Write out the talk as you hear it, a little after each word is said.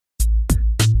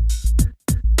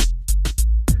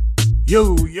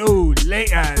Yo,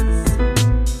 laters.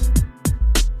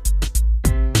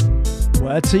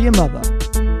 Word to your mother.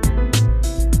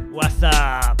 What's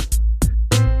up?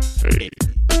 Hey.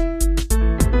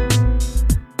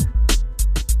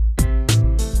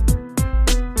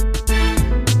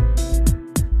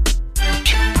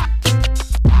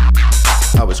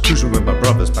 I was cruising with my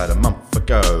brothers about a month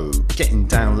ago, getting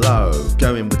down low,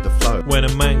 going with the flow. When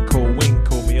a man called Wing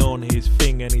called me on his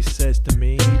fing and he says to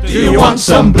me, Do you want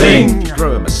some bling?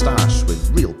 Grow a moustache with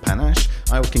real panache,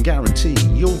 I can guarantee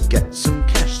you'll get some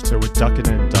cash. So we're duckin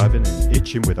and divin and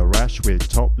itchin with a rash, with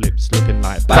top lips looking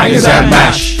like Bangers and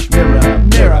mash. Mirror,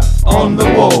 mirror on the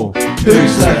wall,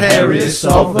 who's the hairiest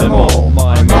of them all?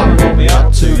 My mum brought me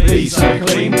up to be so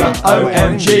clean, but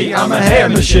O.M.G, I'm a hair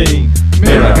machine.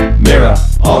 Mirror, mirror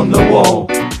on the wall,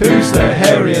 who's the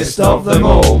hairiest of them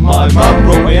all? My mum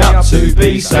brought me up to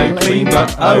be so clean,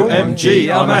 but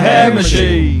O.M.G, I'm a hair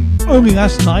machine. Only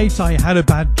last night I had a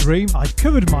bad dream. I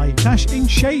covered my tache in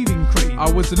shaving cream.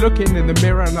 I was looking in the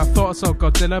mirror and I thought I saw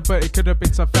Godzilla, but it could have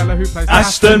been some fella who plays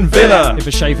Aston Villa. If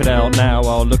I shave it out now,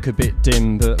 I'll look a bit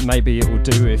dim, but maybe it will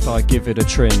do if I give it a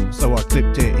trim. So I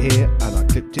clipped it here and I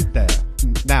clipped it there.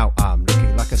 Now I'm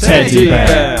looking like a Teddy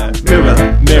bear.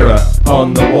 Mirror, mirror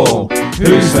on the wall,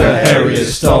 who's the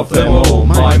hairiest of them all?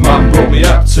 My mum brought me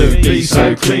up to be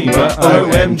so clean, but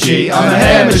O.M.G, I'm a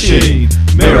hair machine.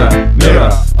 Mirror,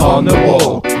 mirror on the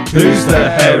wall, who's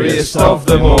the hairiest of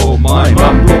them all? My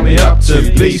mum brought me up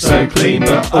to be so clean,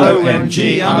 but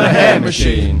O.M.G, I'm a hair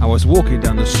machine. I was walking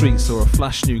down the street, saw a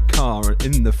flash new car,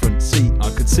 and in the front seat I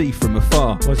could see from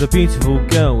afar was a beautiful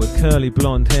girl with curly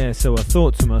blonde hair, so I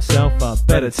thought to myself, I'd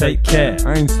better take care.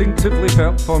 I instinctively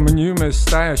felt for my new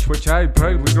moustache, which I'd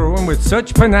proudly grown with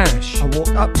such panache. I walked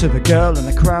up to the girl and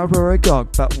the crowd were agog,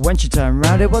 but when she turned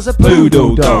round it was a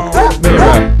Poodle dog.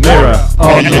 Mirror, mirror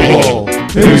on the wall,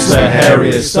 who's the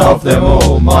hairiest of them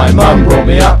all? My mum brought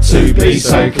me up to be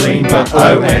so clean, but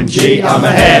O.M.G, I'm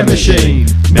a hair machine.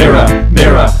 Mirror,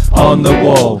 mirror on the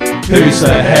wall, who's the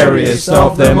hairiest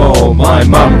of them all? My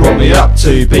mum brought me up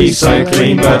to be so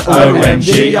clean, but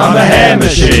O.M.G, I'm a hair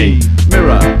machine.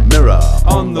 Mirror, mirror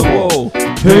On the wall,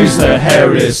 who's the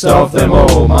hairiest of them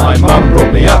all? My mum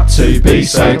brought me up to be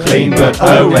so clean, but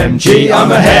O.M.G,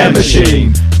 I'm a hair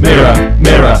machine. Mirror,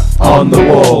 mirror on the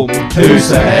wall, who's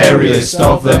the hairiest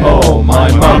of them all? My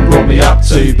mum brought me up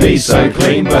to be so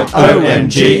clean, but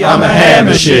O.M.G, I'm a hair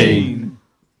machine.